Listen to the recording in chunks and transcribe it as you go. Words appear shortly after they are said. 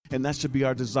And that should be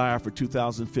our desire for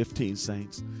 2015,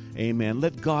 saints. Amen.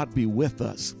 Let God be with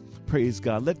us. Praise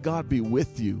God. Let God be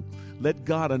with you. Let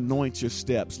God anoint your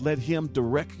steps. Let him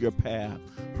direct your path.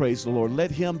 Praise the Lord.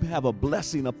 Let him have a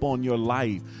blessing upon your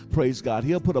life. Praise God.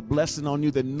 He'll put a blessing on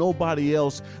you that nobody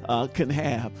else can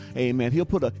have. Amen. He'll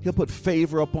put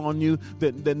favor upon you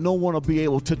that no one will be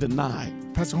able to deny.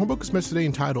 Pastor Hornbuchel's message today,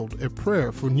 entitled A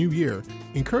Prayer for New Year,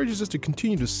 encourages us to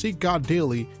continue to seek God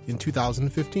daily in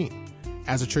 2015.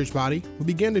 As a church body, we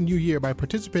began the new year by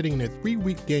participating in a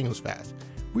 3-week Daniel's fast.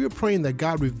 We are praying that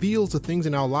God reveals the things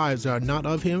in our lives that are not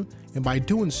of him, and by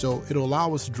doing so, it will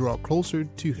allow us to draw closer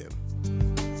to him.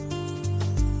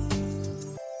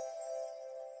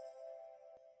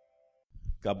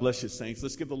 God bless you, saints.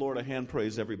 Let's give the Lord a hand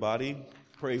praise, everybody.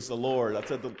 Praise the Lord. I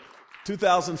said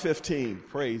 2015.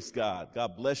 Praise God.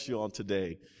 God bless you on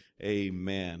today.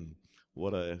 Amen.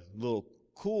 What a little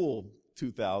cool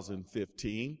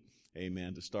 2015.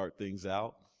 Amen. To start things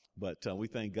out. But we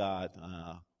thank God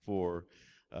for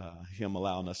him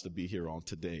allowing us to be here on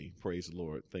today. Praise the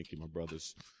Lord. Thank you, my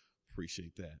brothers.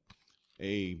 Appreciate that.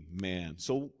 Amen.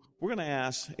 So we're going to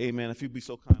ask, amen, if you'd be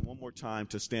so kind one more time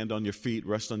to stand on your feet,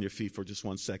 rest on your feet for just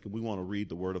 1 second. We want to read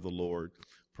the word of the Lord.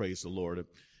 Praise the Lord.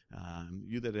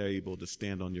 You that are able to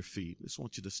stand on your feet, I just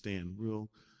want you to stand real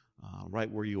right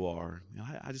where you are.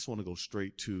 And I just want to go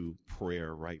straight to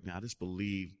prayer right now. I just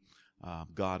believe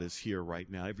God is here right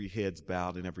now. Every head's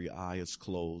bowed and every eye is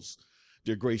closed.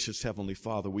 Dear gracious Heavenly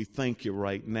Father, we thank you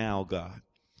right now, God.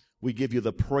 We give you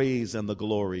the praise and the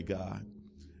glory, God,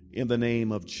 in the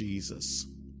name of Jesus.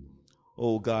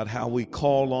 Oh, God, how we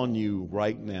call on you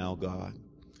right now, God,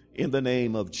 in the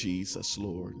name of Jesus,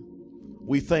 Lord.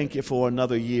 We thank you for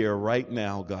another year right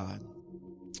now, God.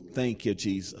 Thank you,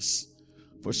 Jesus.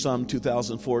 For some,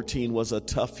 2014 was a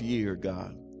tough year,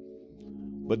 God.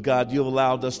 But God, you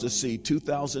allowed us to see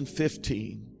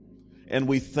 2015, and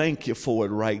we thank you for it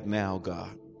right now,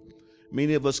 God.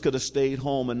 Many of us could have stayed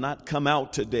home and not come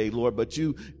out today, Lord, but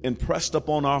you impressed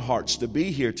upon our hearts to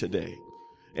be here today.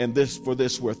 And for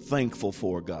this we're thankful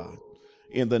for, God,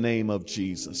 in the name of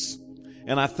Jesus.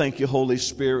 And I thank you, Holy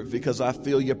Spirit, because I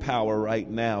feel your power right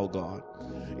now, God.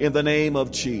 In the name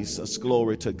of Jesus,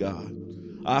 glory to God.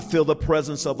 I feel the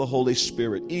presence of the Holy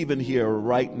Spirit even here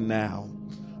right now.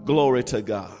 Glory to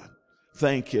God.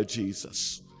 Thank you,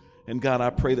 Jesus. And God,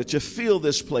 I pray that you feel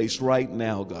this place right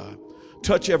now, God.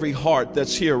 Touch every heart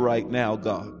that's here right now,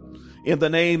 God. In the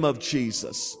name of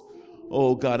Jesus.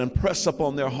 Oh, God, impress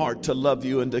upon their heart to love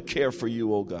you and to care for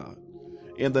you, oh, God.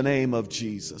 In the name of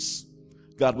Jesus.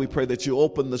 God, we pray that you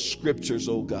open the scriptures,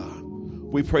 oh, God.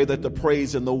 We pray that the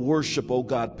praise and the worship, oh,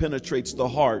 God, penetrates the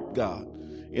heart, God.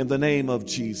 In the name of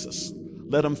Jesus.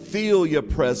 Let them feel your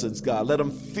presence, God. Let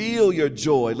them feel your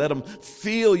joy. Let them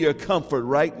feel your comfort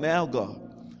right now, God.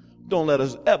 Don't let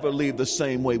us ever leave the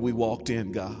same way we walked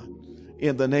in, God.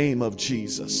 In the name of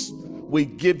Jesus. We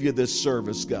give you this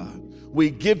service, God. We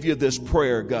give you this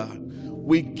prayer, God.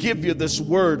 We give you this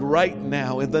word right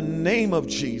now in the name of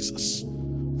Jesus.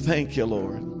 Thank you,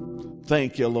 Lord.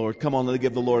 Thank you, Lord. Come on, let's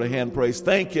give the Lord a hand praise.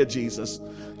 Thank you, Jesus.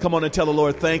 Come on and tell the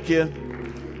Lord, thank you.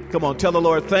 Come on, tell the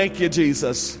Lord, thank you,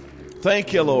 Jesus.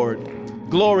 Thank you, Lord.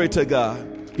 Glory to God.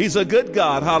 He's a good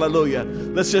God. Hallelujah.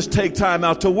 Let's just take time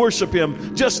out to worship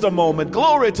him just a moment.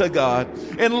 Glory to God.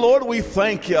 And Lord, we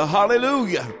thank you.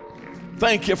 Hallelujah.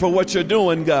 Thank you for what you're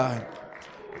doing, God.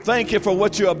 Thank you for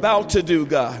what you're about to do,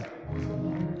 God.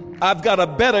 I've got a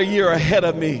better year ahead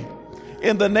of me.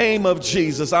 In the name of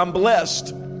Jesus, I'm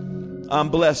blessed. I'm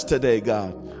blessed today,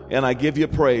 God. And I give you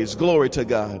praise. Glory to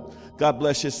God. God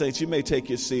bless you, saints. You may take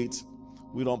your seats.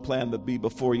 We don't plan to be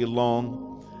before you long.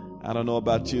 I don't know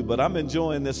about you, but I'm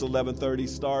enjoying this 11:30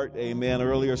 start. Amen.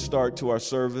 Earlier start to our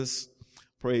service.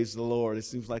 Praise the Lord. It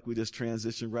seems like we just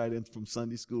transitioned right in from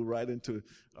Sunday school right into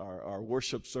our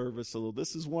worship service. So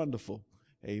this is wonderful.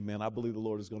 Amen. I believe the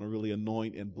Lord is going to really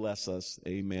anoint and bless us.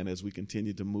 Amen. As we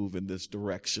continue to move in this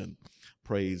direction.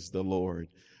 Praise the Lord.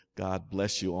 God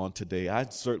bless you on today. I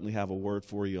certainly have a word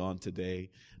for you on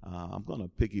today. I'm going to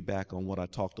piggyback on what I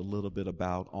talked a little bit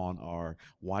about on our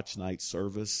watch night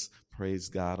service. Praise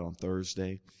God, on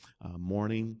Thursday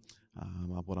morning.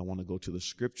 But I want to go to the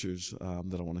scriptures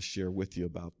that I want to share with you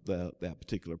about that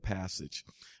particular passage.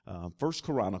 First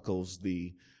Chronicles,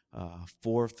 the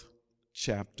 4th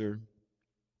chapter,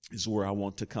 is where I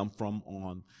want to come from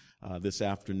on this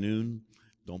afternoon.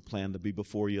 Don't plan to be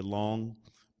before you long.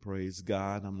 Praise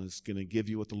God. I'm just going to give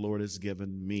you what the Lord has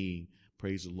given me.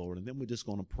 Praise the Lord. And then we're just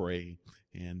going to pray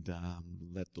and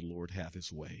let the Lord have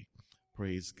his way.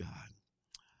 Praise God.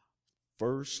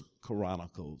 First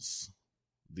Chronicles,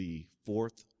 the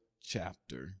 4th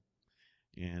chapter.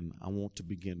 And I want to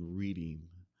begin reading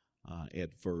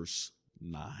at verse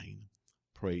 9.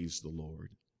 Praise the Lord.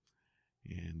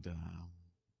 And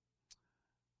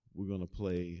we're going to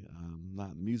play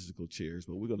not musical chairs,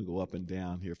 but we're going to go up and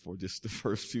down here for just the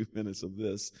first few minutes of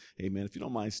this. Amen. If you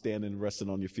don't mind standing and resting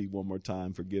on your feet one more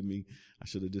time, forgive me. I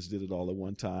should have just did it all at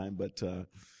one time, but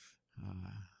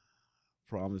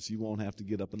promise you won't have to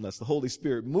get up unless the Holy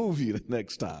Spirit move you the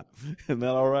next time. Isn't that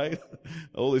all right?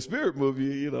 The Holy Spirit move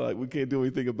you, we can't do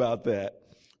anything about that.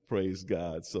 Praise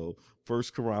God. So 1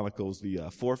 Chronicles, the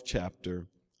 4th chapter,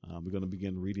 we're going to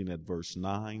begin reading at verse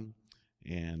 9.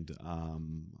 And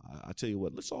I tell you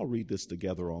what, let's all read this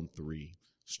together on 3.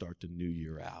 Start the new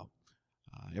year out.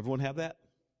 Everyone have that?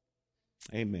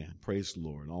 Amen. Praise the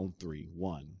Lord. On 3.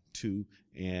 1, 2,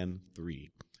 and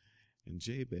 3. And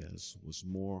Jabez was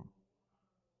more...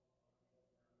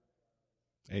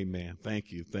 Amen.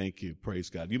 Thank you. Thank you. Praise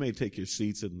God. You may take your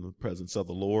seats in the presence of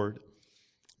the Lord.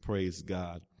 Praise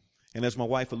God. And as my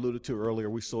wife alluded to earlier,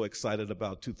 we're so excited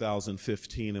about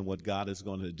 2015 and what God is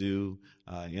going to do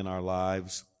in our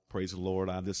lives. Praise the Lord.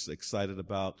 I'm just excited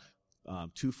about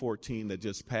 2:14 that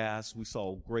just passed. We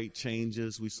saw great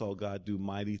changes. We saw God do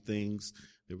mighty things.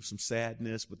 There was some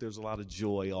sadness, but there's a lot of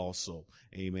joy also.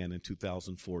 Amen. In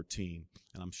 2014.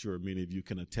 And I'm sure many of you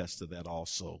can attest to that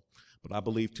also. But I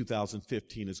believe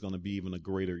 2015 is going to be even a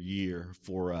greater year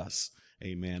for us.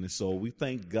 Amen. And so we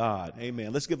thank God.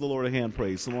 Amen. Let's give the Lord a hand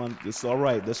praise. Someone, it's all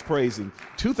right. Let's praise Him.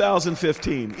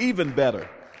 2015, even better.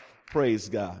 Praise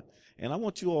God. And I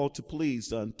want you all to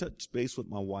please touch base with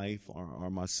my wife or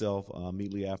myself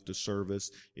immediately after service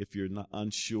if you're not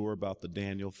unsure about the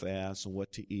Daniel fast and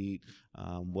what to eat,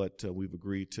 what we've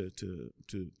agreed to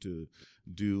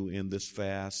do in this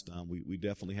fast. We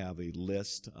definitely have a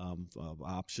list of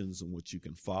options in which you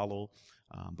can follow.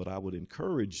 But I would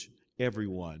encourage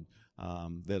everyone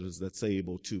that's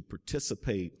able to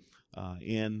participate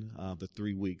in the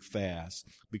 3-week fast,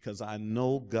 because I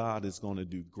know God is going to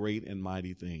do great and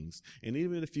mighty things. And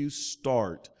even if you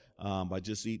start by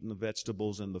just eating the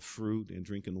vegetables and the fruit and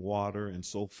drinking water and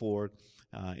so forth,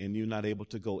 and you're not able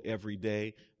to go every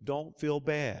day, don't feel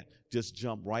bad. Just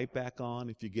jump right back on.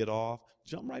 If you get off,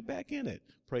 jump right back in it.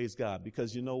 Praise God.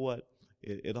 Because you know what?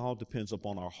 It all depends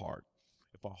upon our heart.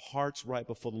 If our heart's right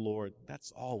before the Lord,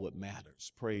 that's all what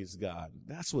matters. Praise God.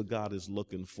 That's what God is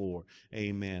looking for.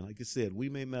 Amen. Like I said, we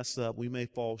may mess up, we may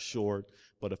fall short,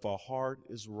 but if our heart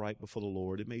is right before the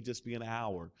Lord, it may just be an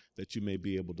hour that you may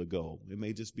be able to go. It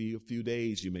may just be a few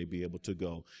days you may be able to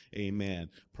go. Amen.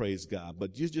 Praise God.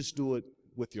 But you just do it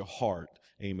with your heart.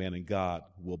 Amen. And God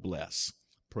will bless.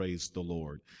 Praise the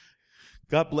Lord.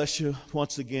 God bless you.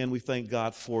 Once again, we thank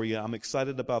God for you. I'm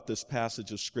excited about this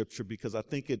passage of Scripture because I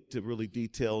think it really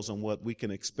details on what we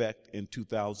can expect in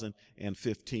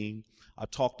 2015. I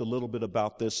talked a little bit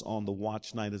about this on the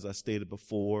watch night, as I stated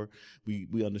before.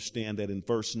 We understand that in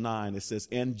verse 9 it says,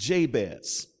 "And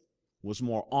Jabez was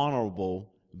more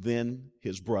honorable than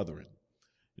his brethren."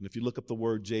 And if you look up the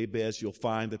word Jabez, you'll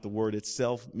find that the word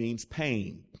itself means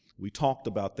pain. We talked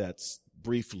about that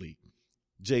briefly.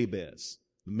 Jabez,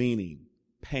 meaning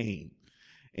pain.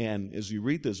 And as you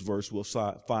read this verse, we'll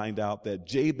find out that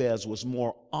Jabez was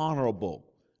more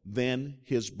honorable than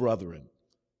his brethren.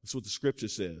 That's what the Scripture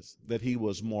says, that he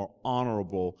was more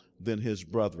honorable than his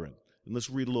brethren. And let's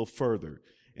read a little further.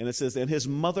 And it says, "And his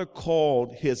mother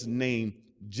called his name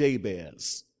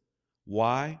Jabez."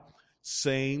 Why?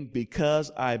 Saying, "Because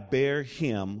I bear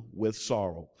him with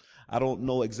sorrow." I don't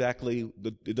know exactly,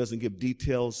 it doesn't give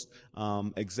details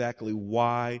exactly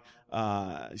why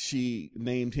she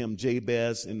named him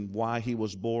Jabez and why he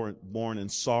was born in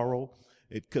sorrow.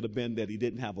 It could have been that he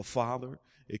didn't have a father.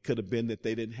 It could have been that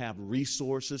they didn't have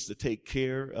resources to take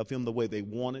care of him the way they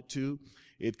wanted to.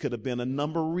 It could have been a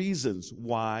number of reasons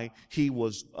why he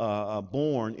was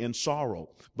born in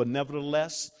sorrow. But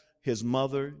nevertheless, his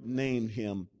mother named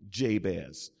him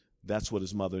Jabez. That's what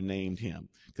his mother named him,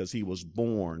 because he was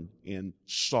born in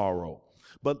sorrow.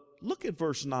 But look at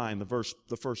verse 9,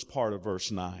 the first part of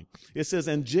verse 9. It says,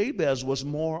 "And Jabez was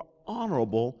more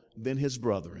honorable than his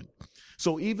brethren."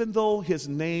 So even though his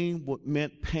name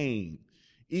meant pain,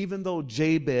 even though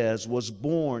Jabez was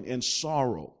born in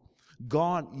sorrow,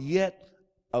 God yet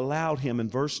allowed him, in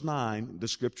verse 9, the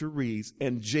Scripture reads,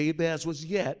 "And Jabez was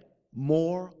yet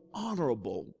more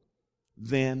honorable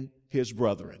than his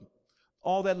brethren."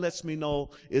 All that lets me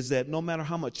know is that no matter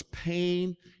how much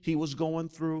pain he was going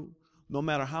through, no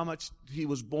matter how much he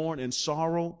was born in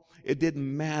sorrow, it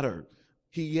didn't matter.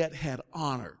 He yet had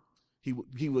honor. He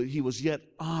was yet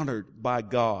honored by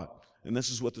God. And this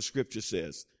is what the Scripture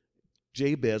says.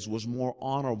 Jabez was more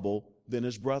honorable than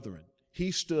his brethren.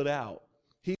 He stood out.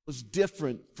 He was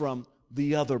different from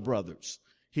the other brothers.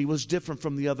 He was different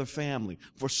from the other family.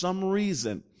 For some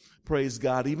reason, praise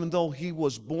God, even though he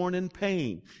was born in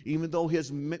pain, even though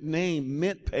his name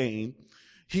meant pain,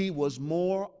 he was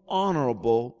more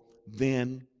honorable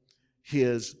than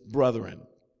his brethren.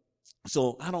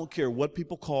 So I don't care what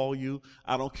people call you.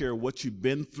 I don't care what you've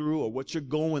been through or what you're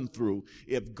going through.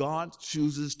 If God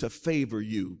chooses to favor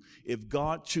you, if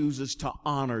God chooses to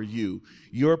honor you,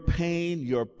 your pain,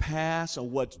 your past,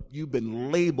 and what you've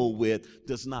been labeled with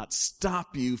does not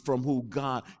stop you from who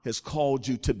God has called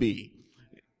you to be.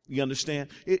 You understand?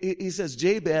 He says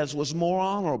Jabez was more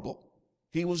honorable.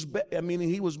 He was better.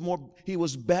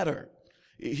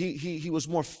 He was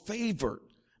more favored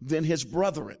than his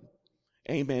brethren.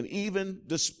 Amen. Even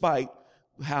despite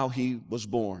how he was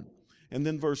born. And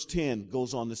then verse 10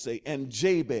 goes on to say, and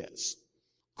Jabez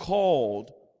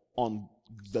called on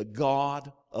the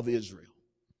God of Israel.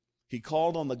 He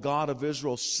called on the God of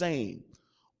Israel, saying,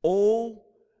 oh,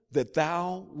 that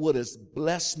thou wouldest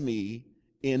bless me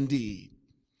indeed.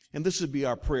 And this would be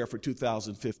our prayer for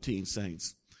 2015,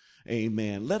 saints.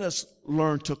 Amen. Let us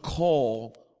learn to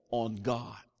call on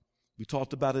God. We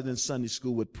talked about it in Sunday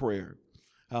school with prayer.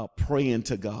 Praying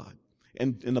to God.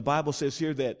 And the Bible says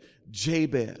here that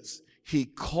Jabez, he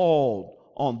called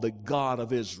on the God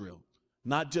of Israel.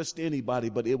 Not just anybody,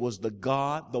 but it was the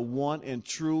God, the one and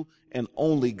true and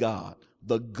only God.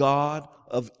 The God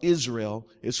of Israel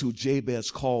is who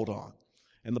Jabez called on.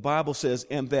 And the Bible says,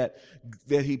 and that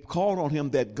he called on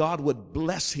him that God would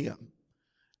bless him.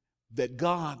 That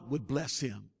God would bless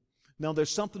him. Now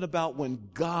there's something about when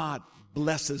God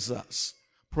blesses us.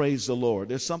 Praise the Lord.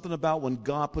 There's something about when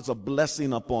God puts a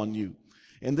blessing upon you.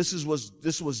 And this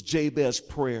was Jabez's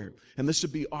prayer. And this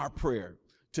should be our prayer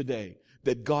today,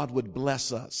 that God would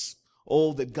bless us.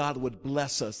 Oh, that God would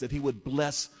bless us, that he would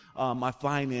bless my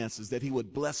finances, that he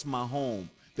would bless my home,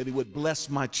 that he would bless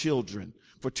my children.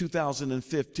 For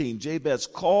 2015, Jabez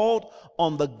called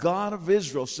on the God of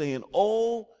Israel, saying,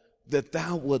 oh, that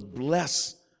thou would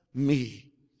bless me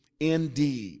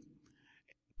indeed.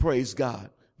 Praise God.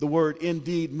 The word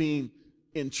indeed means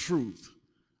in truth.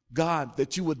 God,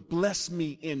 that you would bless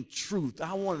me in truth.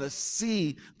 I want to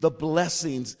see the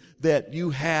blessings that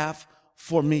you have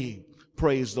for me.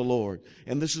 Praise the Lord.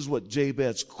 And this is what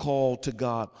Jabez's call to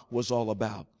God was all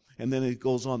about. And then it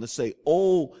goes on to say,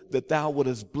 oh, that thou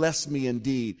wouldest bless me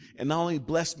indeed. And not only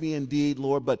bless me indeed,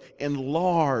 Lord, but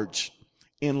enlarge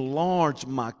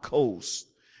my coast,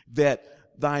 that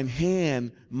thine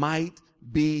hand might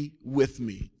be with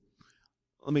me.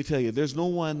 Let me tell you, there's no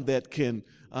one that can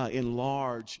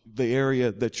enlarge the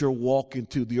area that you're walking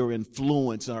to, your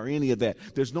influence or any of that.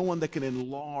 There's no one that can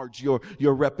enlarge your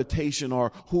reputation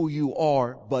or who you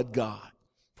are but God.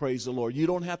 Praise the Lord. You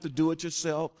don't have to do it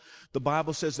yourself. The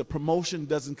Bible says that promotion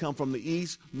doesn't come from the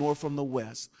east nor from the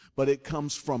west, but it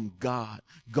comes from God.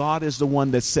 God is the one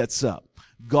that sets up.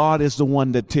 God is the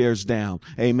one that tears down.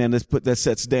 Amen. That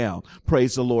sets down.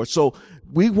 Praise the Lord. So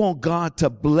we want God to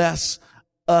bless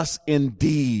us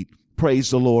indeed.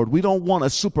 Praise the Lord. We don't want a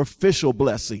superficial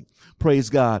blessing. Praise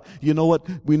God. You know what?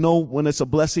 We know when it's a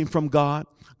blessing from God.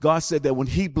 God said that when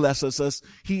he blesses us,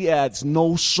 he adds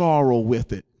no sorrow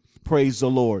with it. Praise the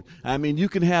Lord. I mean, you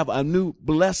can have a new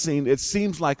blessing. It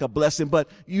seems like a blessing, but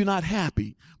you're not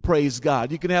happy. Praise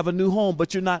God. You can have a new home,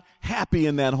 but you're not happy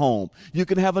in that home. You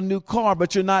can have a new car,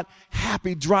 but you're not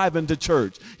happy driving to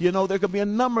church. You know, there could be a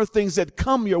number of things that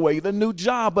come your way, the new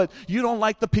job, but you don't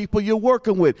like the people you're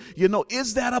working with. You know,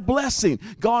 is that a blessing?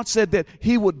 God said that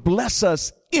he would bless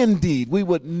us indeed. We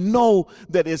would know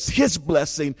that it's his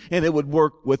blessing and it would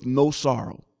work with no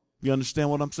sorrow. You understand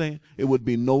what I'm saying? It would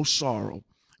be no sorrow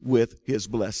with his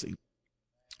blessing.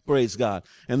 Praise God.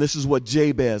 And this is what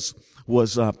Jabez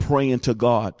was praying to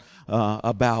God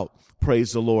about.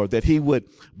 Praise the Lord. That he would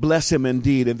bless him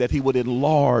indeed, and that he would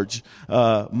enlarge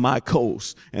my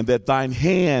coast, and that thine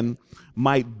hand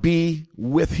might be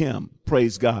with him.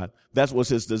 Praise God. That was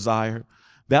his desire.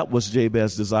 That was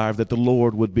Jabez's desire, that the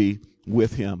Lord would be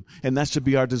with him. And that should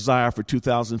be our desire for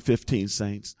 2015,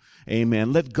 saints.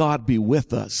 Amen. Let God be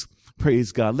with us.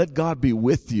 Praise God. Let God be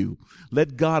with you.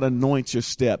 Let God anoint your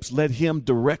steps. Let him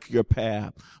direct your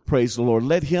path. Praise the Lord.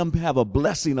 Let him have a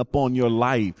blessing upon your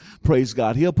life. Praise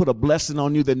God. He'll put a blessing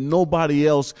on you that nobody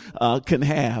else can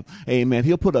have. Amen.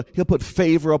 He'll put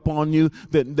favor upon you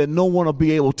that no one will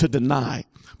be able to deny.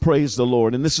 Praise the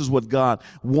Lord. And this is what God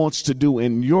wants to do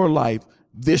in your life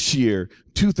this year,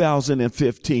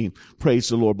 2015. Praise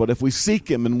the Lord. But if we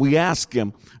seek him and we ask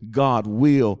him, God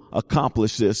will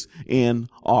accomplish this in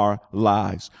our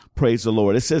lives. Praise the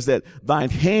Lord. It says that thine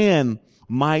hand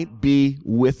might be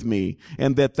with me,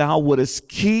 and that thou wouldest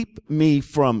keep me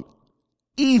from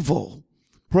evil.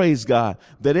 Praise God.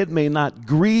 That it may not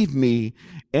grieve me.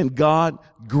 And God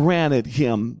granted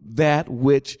him that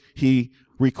which he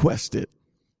requested.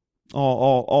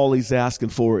 All he's asking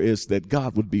for is that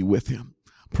God would be with him.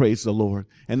 Praise the Lord.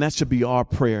 And that should be our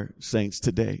prayer, saints,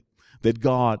 today. That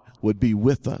God would be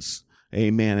with us.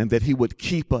 Amen. And that he would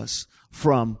keep us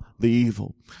from the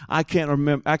evil. I can't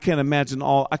imagine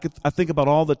I think about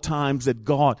all the times that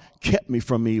God kept me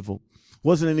from evil.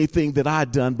 Wasn't anything that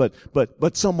I'd done,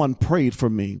 but someone prayed for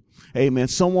me. Amen.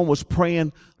 Someone was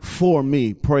praying for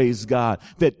me. Praise God.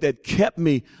 That kept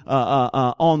me,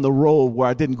 on the road where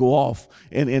I didn't go off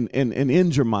and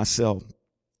injure myself.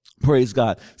 Praise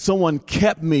God. Someone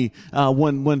kept me,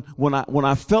 when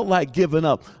I felt like giving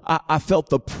up. I felt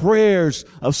the prayers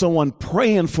of someone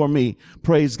praying for me.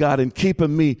 Praise God, and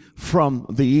keeping me from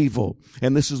the evil.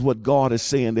 And this is what God is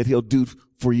saying that he'll do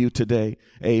for you today.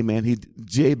 Amen.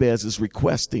 Jabez is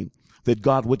requesting that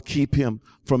God would keep him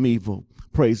from evil.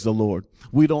 Praise the Lord.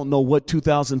 We don't know what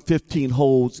 2015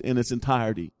 holds in its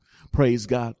entirety. Praise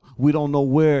God. We don't know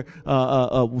where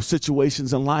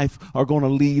situations in life are going to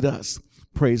lead us.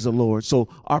 Praise the Lord. So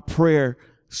our prayer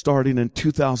starting in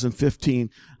 2015,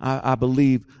 I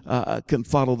believe, can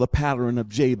follow the pattern of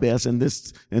Jabez in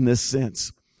this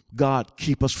sense. God,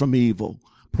 keep us from evil.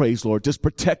 Praise the Lord. Just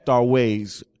protect our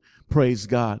ways. Praise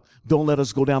God. Don't let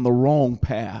us go down the wrong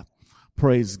path.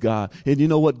 Praise God. And you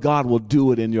know what? God will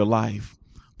do it in your life.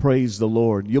 Praise the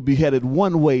Lord. You'll be headed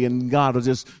one way and God will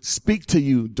just speak to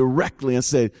you directly and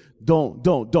say, don't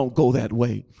go that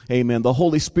way. Amen. The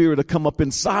Holy Spirit will come up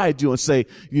inside you and say,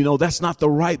 you know, that's not the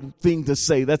right thing to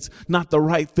say. That's not the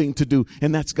right thing to do.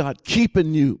 And that's God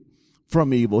keeping you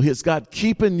from evil. It's God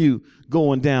keeping you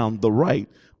going down the right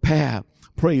path.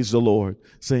 Praise the Lord.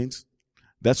 Saints,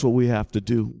 that's what we have to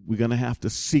do. We're going to have to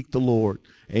seek the Lord.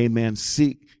 Amen.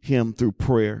 Seek him through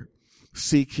prayer.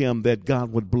 Seek him that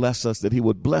God would bless us, that he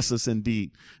would bless us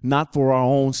indeed, not for our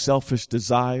own selfish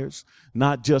desires,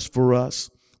 not just for us,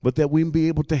 but that we be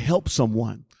able to help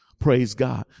someone. Praise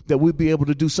God. That we'd be able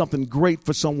to do something great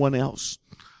for someone else.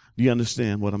 Do you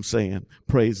understand what I'm saying?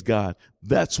 Praise God.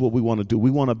 That's what we want to do.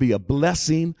 We want to be a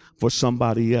blessing for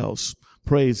somebody else.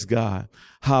 Praise God.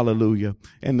 Hallelujah.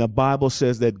 And the Bible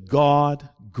says that God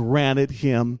granted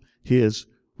him his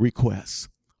request.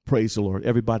 Praise the Lord.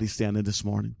 Everybody standing this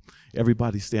morning.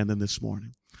 Everybody standing this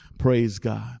morning. Praise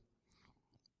God.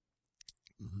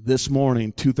 This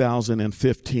morning,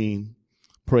 2015,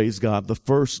 praise God, the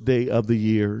first day of the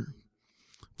year,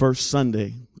 first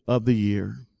Sunday of the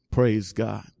year, praise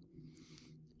God.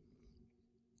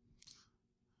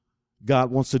 God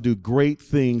wants to do great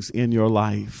things in your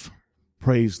life.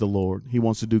 Praise the Lord. He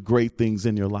wants to do great things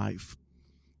in your life.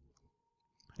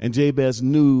 And Jabez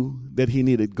knew that he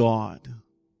needed God.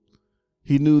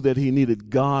 He knew that he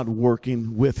needed God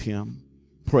working with him.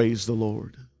 Praise the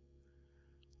Lord.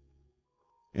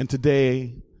 And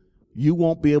today, you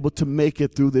won't be able to make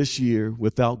it through this year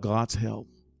without God's help.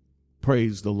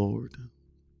 Praise the Lord.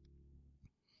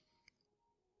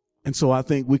 And so I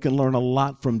think we can learn a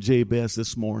lot from Jabez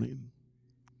this morning.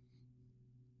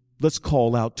 Let's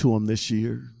call out to him this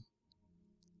year.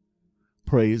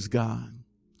 Praise God.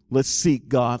 Let's seek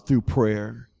God through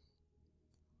prayer.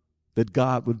 That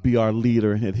God would be our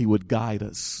leader and that he would guide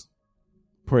us.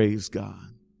 Praise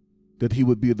God. That he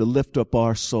would be to lift up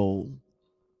our soul.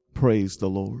 Praise the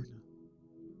Lord.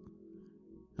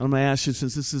 And I'm going to ask you,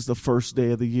 since this is the first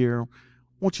day of the year,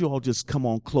 won't you all just come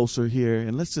on closer here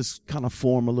and let's just kind of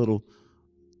form a little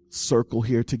circle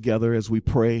here together as we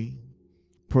pray.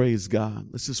 Praise God.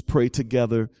 Let's just pray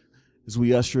together as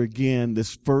we usher again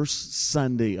this first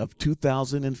Sunday of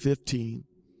 2015.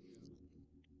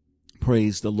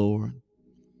 Praise the Lord.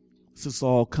 Let's just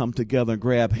all come together and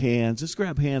grab hands. Just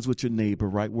grab hands with your neighbor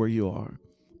right where you are.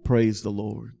 Praise the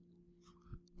Lord.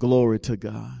 Glory to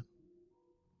God.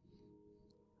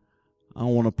 I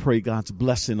want to pray God's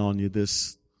blessing on you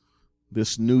this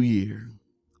new year.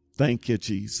 Thank you,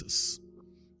 Jesus.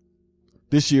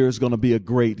 This year is going to be a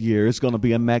great year. It's going to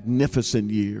be a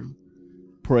magnificent year.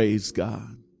 Praise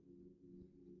God.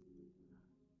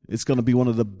 It's going to be one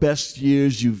of the best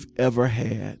years you've ever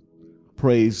had.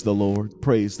 Praise the Lord.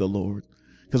 Praise the Lord.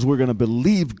 Because we're going to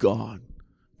believe God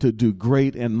to do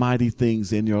great and mighty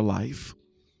things in your life.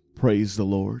 Praise the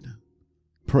Lord.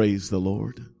 Praise the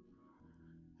Lord.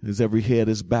 As every head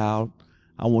is bowed,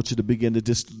 I want you to begin to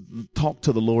just talk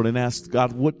to the Lord and ask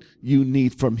God what you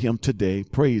need from him today.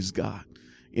 Praise God.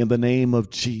 In the name of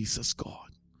Jesus, God.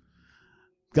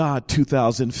 God,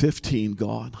 2015,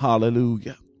 God.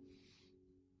 Hallelujah.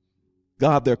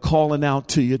 God, they're calling out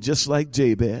to you just like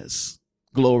Jabez.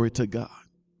 Glory to God.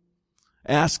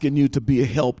 Asking you to be a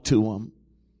help to them.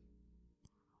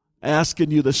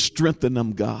 Asking you to strengthen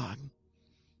them, God,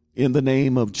 in the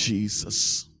name of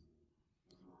Jesus.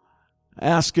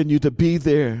 Asking you to be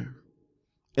there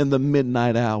in the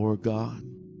midnight hour, God.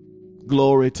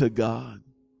 Glory to God.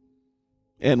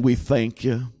 And we thank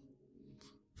you.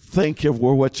 Thank you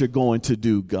for what you're going to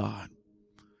do, God.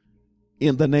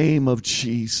 In the name of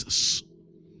Jesus.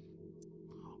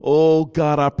 Oh,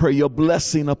 God, I pray your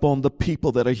blessing upon the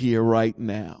people that are here right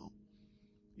now.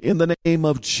 In the name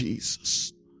of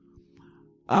Jesus.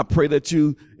 I pray that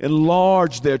you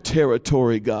enlarge their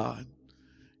territory, God.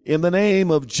 In the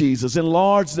name of Jesus.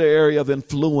 Enlarge their area of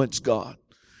influence, God.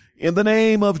 In the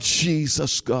name of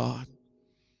Jesus, God.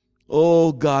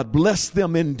 Oh, God, bless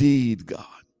them indeed, God.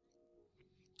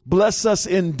 Bless us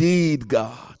indeed,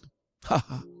 God.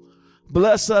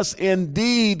 Bless us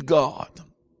indeed, God.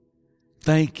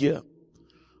 Thank you.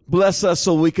 Bless us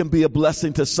so we can be a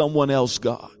blessing to someone else,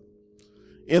 God.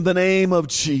 In the name of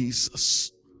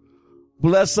Jesus.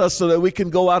 Bless us so that we can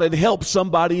go out and help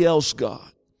somebody else,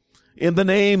 God. In the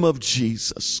name of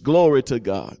Jesus. Glory to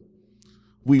God.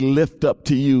 We lift up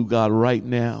to you, God, right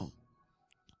now.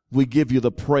 We give you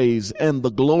the praise and the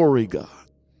glory, God.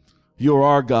 You're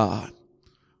our God,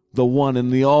 the one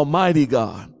and the almighty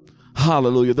God.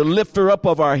 Hallelujah. The lifter up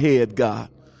of our head, God.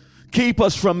 Keep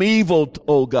us from evil,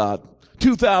 oh God.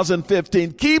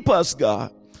 2015, keep us,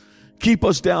 God. Keep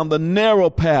us down the narrow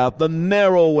path, the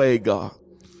narrow way, God.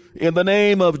 In the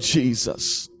name of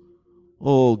Jesus.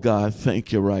 Oh God,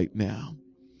 thank you right now.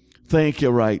 Thank you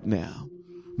right now.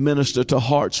 Minister to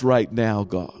hearts right now,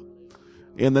 God.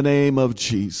 In the name of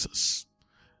Jesus.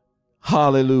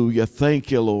 Hallelujah.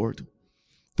 Thank you, Lord.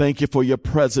 Thank you for your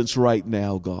presence right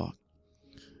now, God.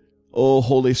 Oh,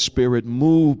 Holy Spirit,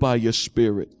 move by your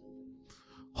Spirit.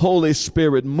 Holy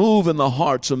Spirit, move in the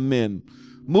hearts of men.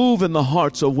 Move in the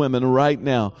hearts of women right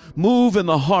now. Move in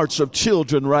the hearts of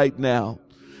children right now.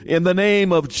 In the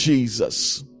name of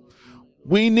Jesus.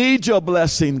 We need your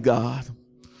blessing, God.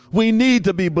 We need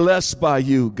to be blessed by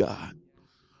you, God.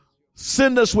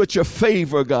 Send us with your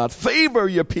favor, God. Favor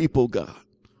your people, God.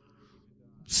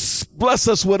 Bless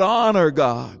us with honor,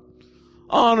 God.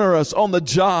 Honor us on the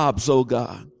jobs, oh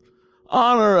God.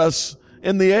 Honor us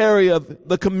in the area of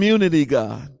the community,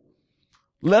 God.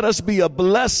 Let us be a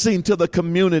blessing to the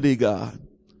community, God.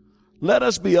 Let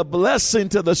us be a blessing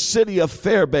to the city of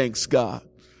Fairbanks, God.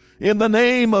 In the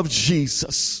name of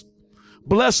Jesus.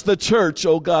 Bless the church,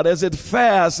 oh God, as it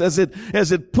fasts, as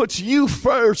it puts you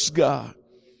first, God.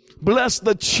 Bless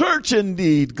the church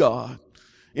indeed, God.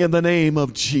 In the name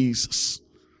of Jesus.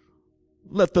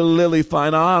 Let the lily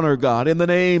find honor, God, in the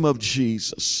name of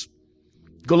Jesus.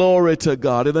 Glory to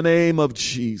God, in the name of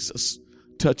Jesus.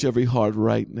 Touch every heart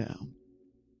right now.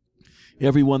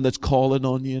 Everyone that's calling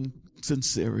on you in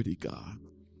sincerity, God.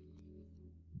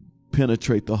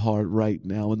 Penetrate the heart right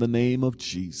now in the name of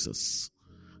Jesus.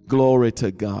 Glory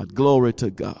to God. Glory to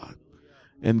God.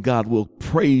 And God will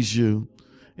praise you.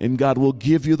 And God will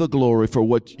give you the glory for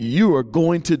what you are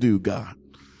going to do, God.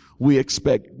 We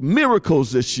expect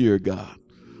miracles this year, God.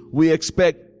 We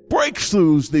expect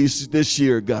breakthroughs this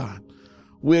year, God.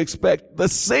 We expect the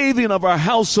saving of our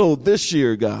household this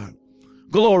year, God.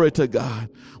 Glory to God.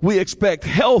 We expect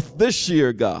health this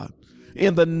year, God.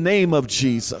 In the name of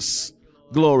Jesus.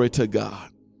 Glory to God.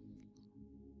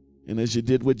 And as you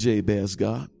did with Jabez,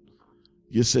 God,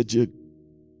 you said you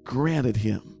granted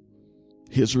him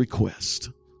his request.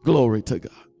 Glory to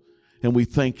God. And we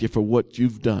thank you for what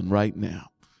you've done right now.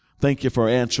 Thank you for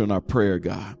answering our prayer,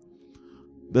 God.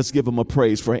 Let's give him a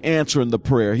praise for answering the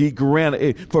prayer.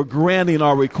 For granting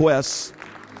our requests.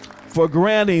 For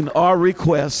granting our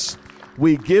requests.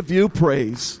 We give you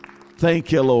praise.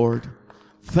 Thank you, Lord.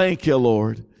 Thank you,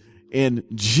 Lord. In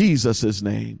Jesus'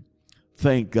 name.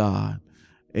 Thank God.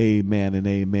 Amen and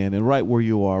amen. And right where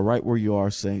you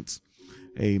are, saints.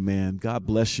 Amen. God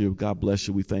bless you. God bless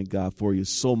you. We thank God for you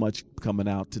so much coming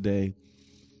out today.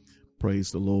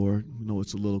 Praise the Lord. You know,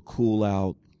 it's a little cool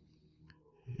out.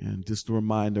 And just a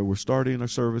reminder, we're starting our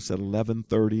service at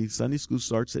 11:30. Sunday school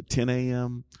starts at 10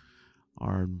 a.m.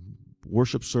 Our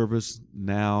worship service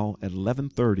now at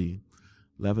 11:30.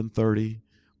 11:30.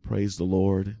 Praise the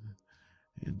Lord.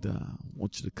 And I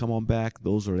want you to come on back.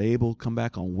 Those are able, come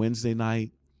back on Wednesday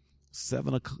night,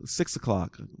 6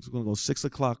 o'clock. We're going to go 6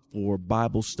 o'clock for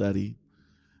Bible study.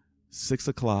 6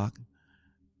 o'clock.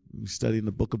 We're studying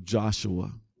the book of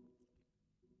Joshua.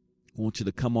 I want you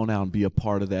to come on out and be a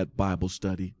part of that Bible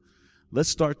study. Let's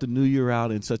start the new year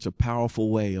out in such a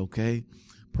powerful way, okay?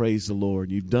 Praise the Lord.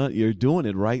 You're doing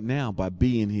it right now by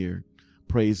being here.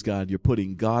 Praise God. You're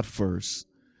putting God first,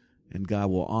 and God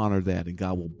will honor that, and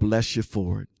God will bless you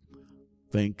for it.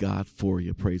 Thank God for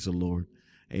you. Praise the Lord.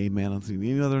 Amen. I don't think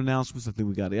any other announcements. I think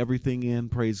we got everything in.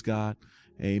 Praise God.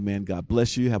 Amen. God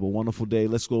bless you. Have a wonderful day.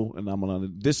 Let's go, and I'm going to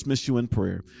dismiss you in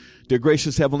prayer. Dear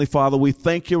gracious Heavenly Father, we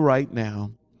thank you right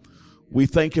now. We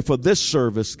thank you for this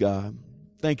service, God.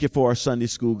 Thank you for our Sunday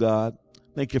school, God.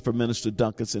 Thank you for Minister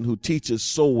Duncanson, who teaches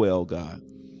so well, God.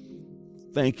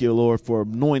 Thank you, Lord, for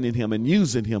anointing him and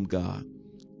using him, God,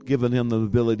 giving him the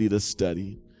ability to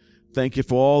study. Thank you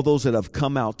for all those that have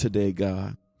come out today,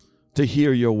 God, to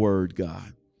hear your word,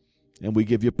 God. And we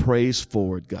give you praise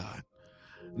for it, God.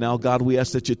 Now, God, we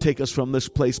ask that you take us from this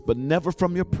place, but never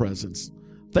from your presence.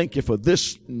 Thank you for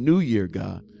this new year,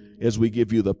 God, as we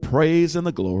give you the praise and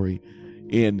the glory.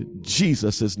 In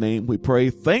Jesus' name we pray.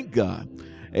 Thank God.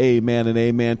 Amen and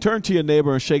amen. Turn to your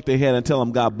neighbor and shake their hand and tell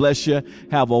them God bless you.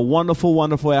 Have a wonderful,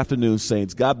 wonderful afternoon,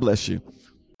 saints. God bless you.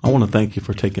 I want to thank you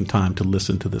for taking time to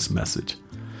listen to this message.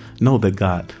 Know that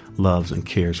God loves and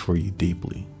cares for you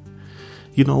deeply.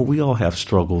 You know, we all have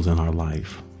struggles in our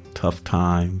life, tough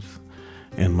times,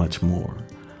 and much more.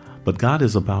 But God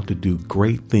is about to do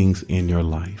great things in your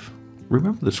life.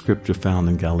 Remember the scripture found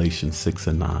in Galatians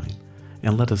 6:9.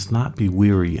 And let us not be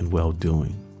weary in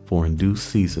well-doing, for in due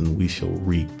season we shall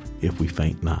reap if we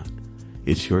faint not.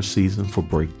 It's your season for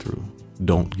breakthrough.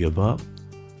 Don't give up.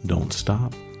 Don't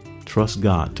stop. Trust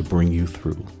God to bring you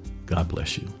through. God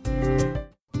bless you.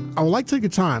 I would like to take the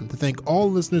time to thank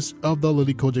all listeners of the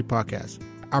Lily Kojic podcast.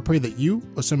 I pray that you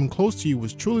or someone close to you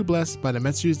was truly blessed by the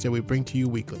messages that we bring to you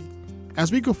weekly.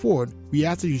 As we go forward, we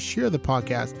ask that you share the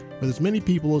podcast with as many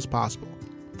people as possible.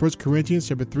 1 Corinthians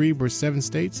 3 verse 7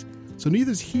 states, "So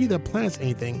neither is he that plants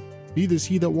anything, neither is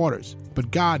he that waters,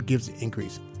 but God gives the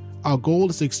increase." Our goal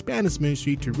is to expand this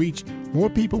ministry to reach more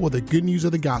people with the good news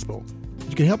of the gospel.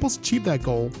 You can help us achieve that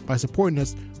goal by supporting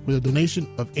us with a donation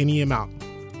of any amount.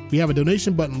 We have a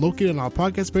donation button located on our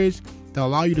podcast page that will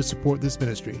allow you to support this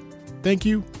ministry. Thank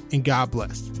you, and God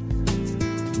bless.